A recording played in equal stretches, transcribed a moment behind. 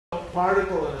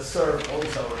particle in a circle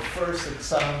is our first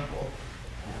example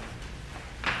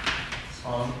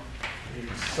on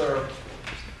a circle.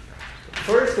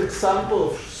 First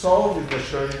example of solving the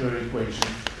Schrodinger equation.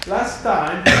 Last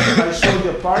time I showed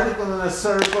you a particle in a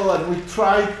circle and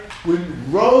we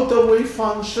wrote a wave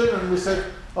function and we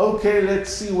said, okay,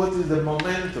 let's see what is the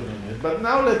momentum in it. But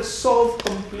now let's solve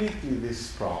completely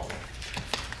this problem.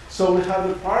 So we have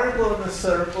a particle in a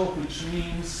circle, which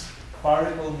means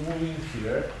particle moving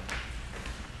here.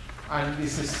 And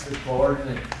this is the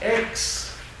coordinate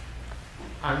x.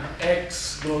 And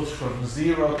x goes from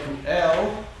 0 to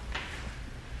L.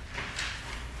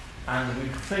 And we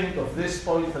think of this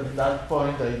point and that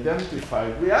point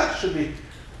identified. We actually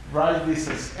write this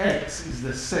as x is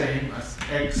the same as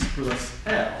x plus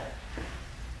L.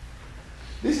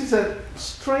 This is a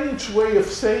strange way of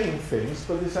saying things,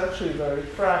 but it's actually very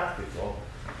practical.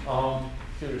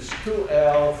 Here's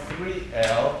 2L,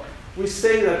 3L. We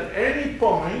say that any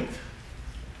point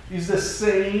is the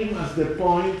same as the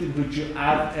point in which you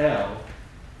add L.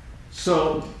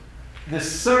 So the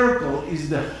circle is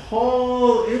the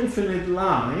whole infinite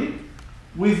line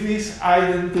with this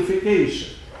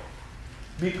identification.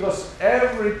 Because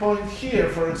every point here,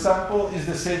 for example, is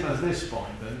the same as this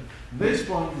point. And this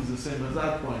point is the same as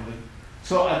that point. And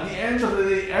so at the end of the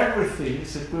day, everything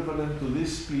is equivalent to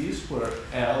this piece where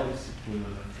L is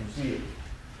equivalent to 0.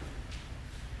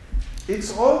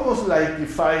 It's almost like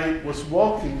if I was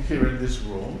walking here in this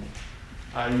room,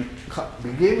 I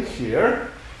begin here,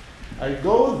 I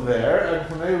go there, and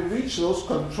when I reach those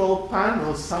control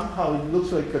panels, somehow it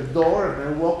looks like a door, and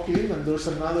I walk in, and there's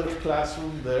another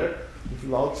classroom there with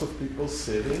lots of people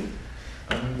sitting,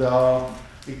 and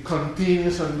it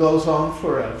continues and goes on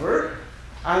forever.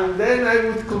 And then I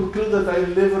would conclude that I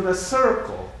live in a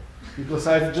circle, because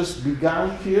I've just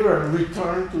begun here and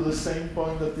returned to the same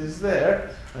point that is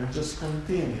there, and just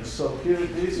continue. So here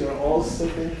it is, you're all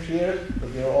sitting here, but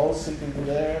you're all sitting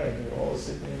there, and you're all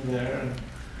sitting there, and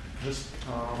just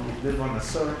live on a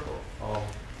circle.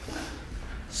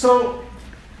 So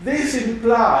this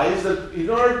implies that in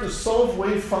order to solve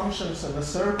wave functions in a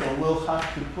circle, we'll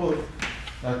have to put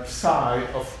that psi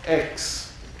of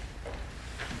x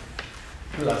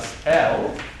plus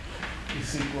L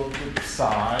is equal to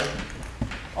psi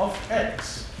of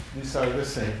x. These are the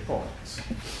same points.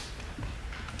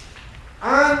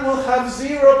 And we'll have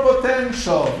zero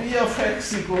potential. V of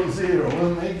x equals 0.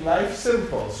 We'll make life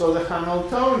simple. So the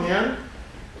Hamiltonian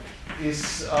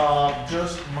is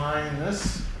just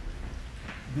minus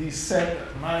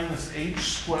minus h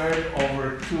squared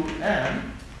over 2m,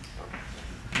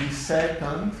 the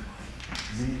second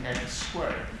dx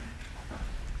squared.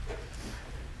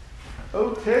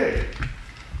 Okay.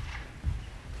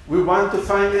 We want to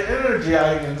find the energy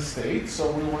eigenstate,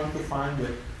 so we want to find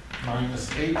the minus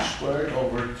h squared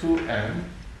over 2m,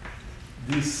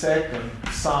 the second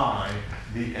psi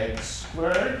dx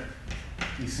squared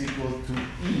is equal to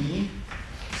E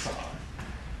psi.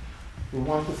 We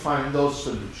want to find those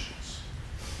solutions.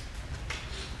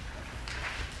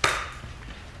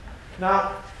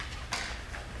 Now,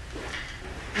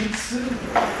 it's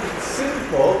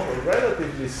simple, or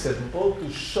relatively simple, to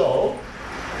show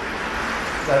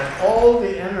that all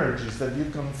the energies that you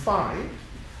can find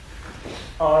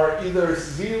are either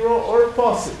 0 or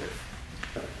positive.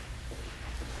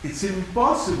 It's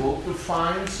impossible to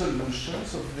find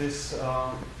solutions of this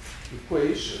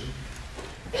equation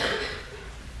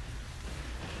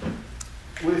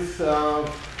with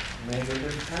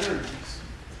negative energies.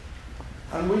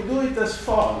 And we do it as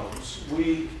follows.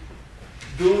 We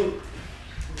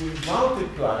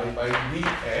multiply by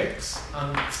dx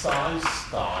and psi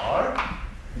star,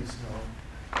 is known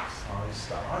psi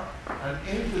star, and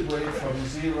integrate from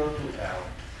 0 to L.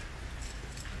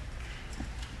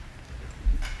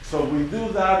 So we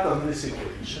do that on this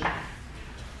equation.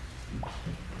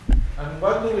 And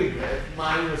what do we get?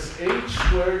 Minus h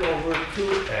squared over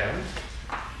 2m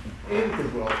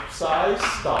integral psi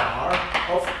star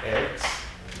of x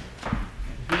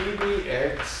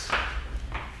ddx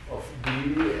of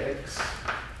ddx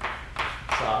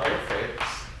psi of x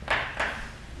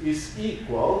is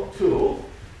equal to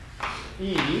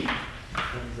E,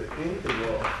 and the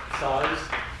integral of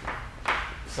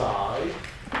psi of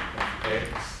x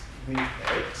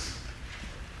dx.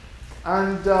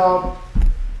 And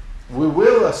we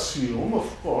will assume,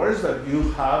 of course, that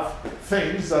you have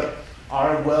things that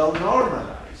are well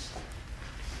normalized.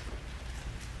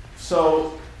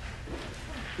 So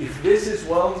if this is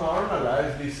well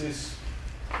normalized, this is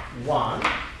 1.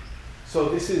 So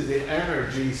this is the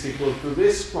energy is equal to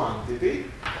this quantity.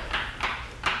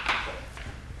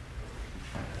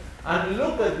 And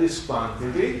look at this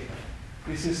quantity.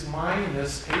 This is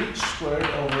minus h squared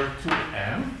over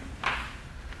 2m.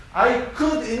 I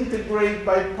could integrate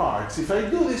by parts. If I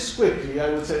do this quickly, I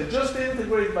would say just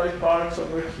integrate by parts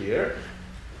over here.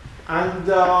 And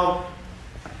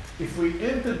if we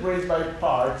integrate by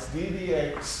parts d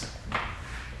dx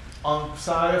on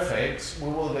psi of x, we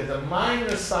will get a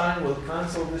minus sign, we'll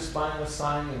cancel this minus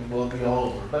sign, and we'll be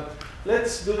over. But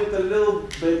let's do it a little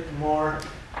bit more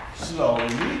slowly.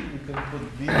 We can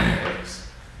put d dx.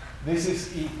 This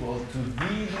is equal to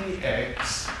d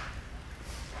dx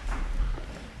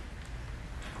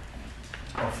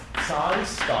of psi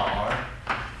star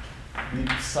d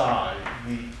psi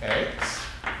dx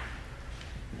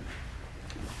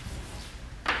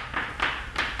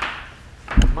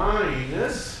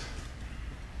minus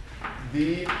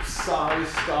d psi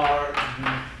star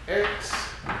dx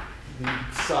d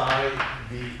psi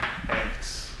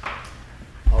dx.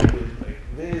 I'll do it like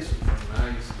this with a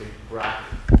nice big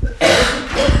bracket.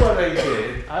 Look what I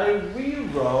did. I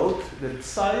rewrote the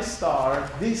psi star,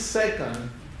 this second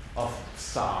of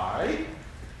psi,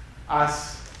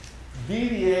 as d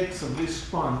dx of this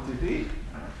quantity,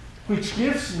 which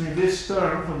gives me this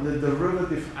term when the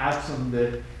derivative acts on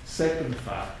the second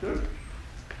factor.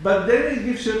 But then it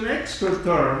gives you an extra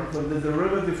term when the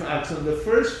derivative acts on the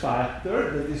first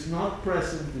factor that is not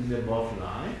present in the above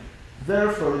line.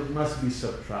 Therefore, it must be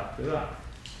subtracted out.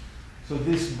 So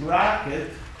this bracket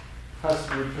has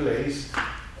replaced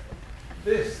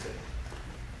this thing.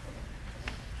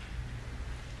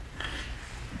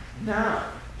 Now,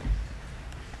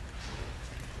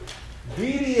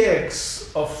 d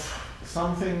dx of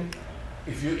something,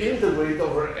 if you integrate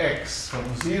over x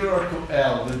from 0 to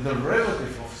L, the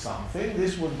derivative of something,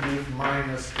 this would give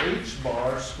minus h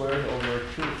bar squared over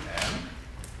 2m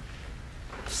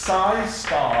psi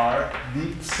star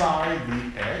d psi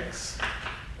dx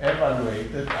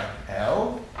evaluated at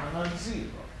L and at 0.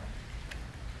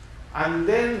 And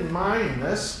then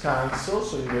minus cancel,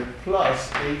 so you get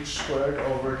plus h squared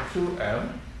over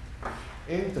 2m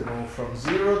integral from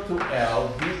 0 to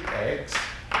L dx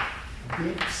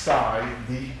d psi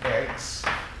dx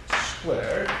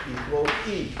squared equal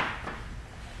E.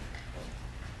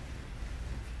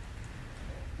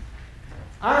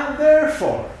 And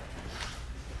therefore,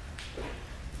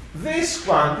 this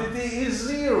quantity is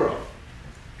 0.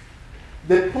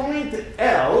 The point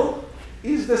L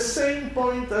is the same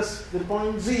point as the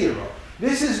point 0.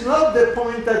 This is not the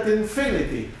point at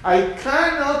infinity. I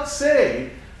cannot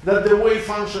say that the wave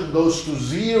function goes to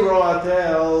 0 at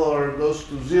L or goes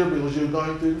to 0 because you're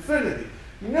going to infinity.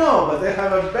 No, but I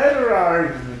have a better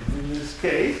argument in this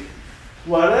case.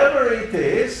 Whatever it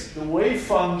is, the wave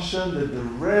function, the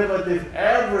derivative,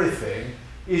 everything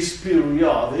is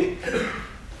periodic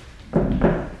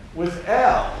with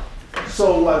L.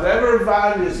 So whatever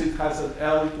values it has at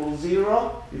L equals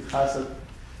 0, it has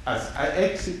at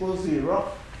x equals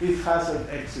 0, it has at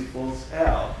x equals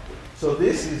L. So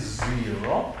this is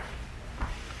 0.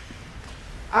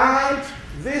 And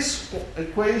this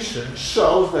equation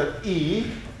shows that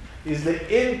E is the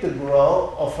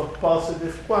integral of a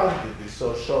positive quantity.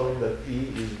 So showing that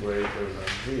E is greater than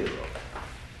 0,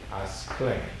 as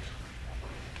claimed.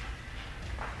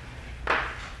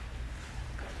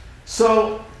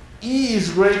 So E is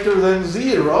greater than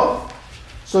 0.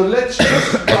 So let's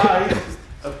just write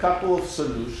a couple of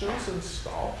solutions and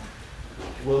stop.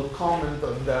 We'll comment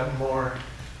on them more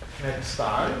next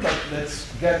time, but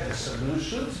let's get the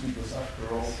solutions, because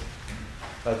after all,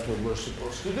 that's what we're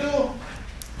supposed to do.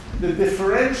 The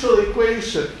differential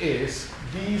equation is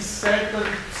d second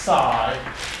psi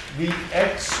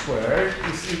dx squared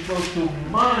is equal to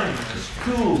minus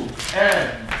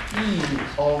 2me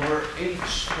over h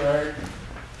squared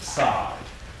psi.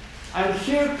 And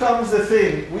here comes the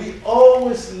thing. We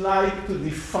always like to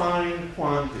define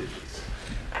quantities,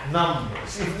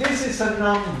 numbers. If this is a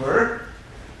number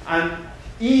and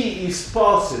E is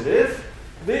positive,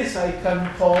 this I can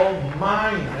call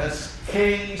minus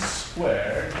k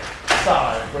squared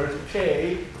psi, where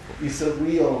k is a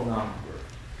real number.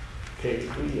 K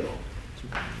real.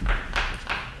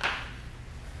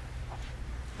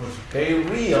 With k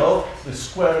real, the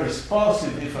square is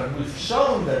positive, and we've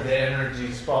shown that the energy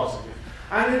is positive.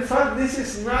 And in fact, this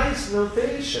is nice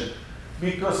notation,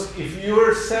 because if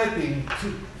you're setting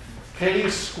k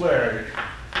squared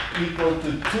equal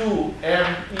to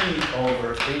 2me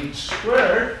over h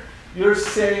squared, you're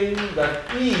saying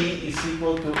that E is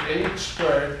equal to h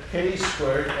squared k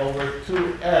squared over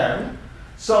 2m.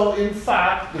 So in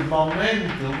fact, the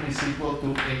momentum is equal to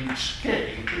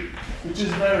hk, which is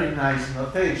very nice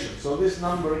notation. So this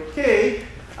number k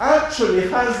actually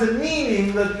has the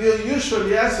meaning that you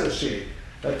usually associate,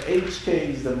 that hk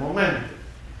is the momentum.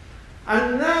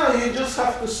 And now you just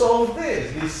have to solve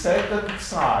this. The second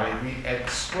side, the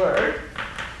x squared,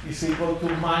 is equal to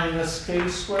minus k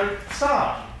squared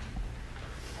psi.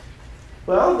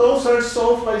 Well, those are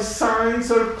solved by sines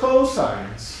or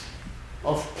cosines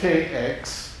of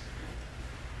kx.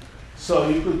 So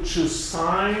you could choose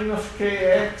sine of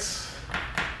kx,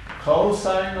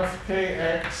 cosine of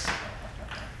kx,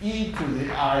 e to the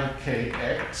I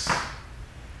kx.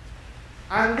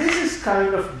 And this is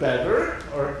kind of better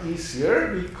or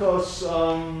easier because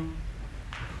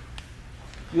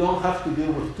you don't have to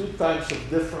deal with two types of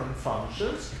different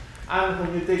functions. And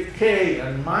when you take k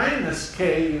and minus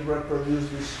k, you reproduce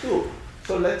these two.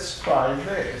 So let's try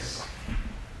this.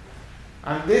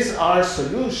 And these are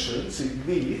solutions.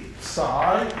 Indeed,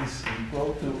 psi is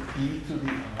equal to e to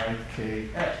the I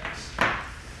kx.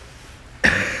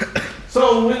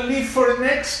 So we'll leave for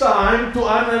next time to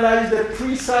analyze the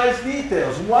precise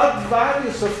details. What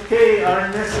values of k are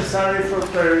necessary for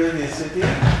periodicity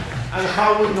and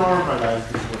how we normalize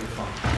this one.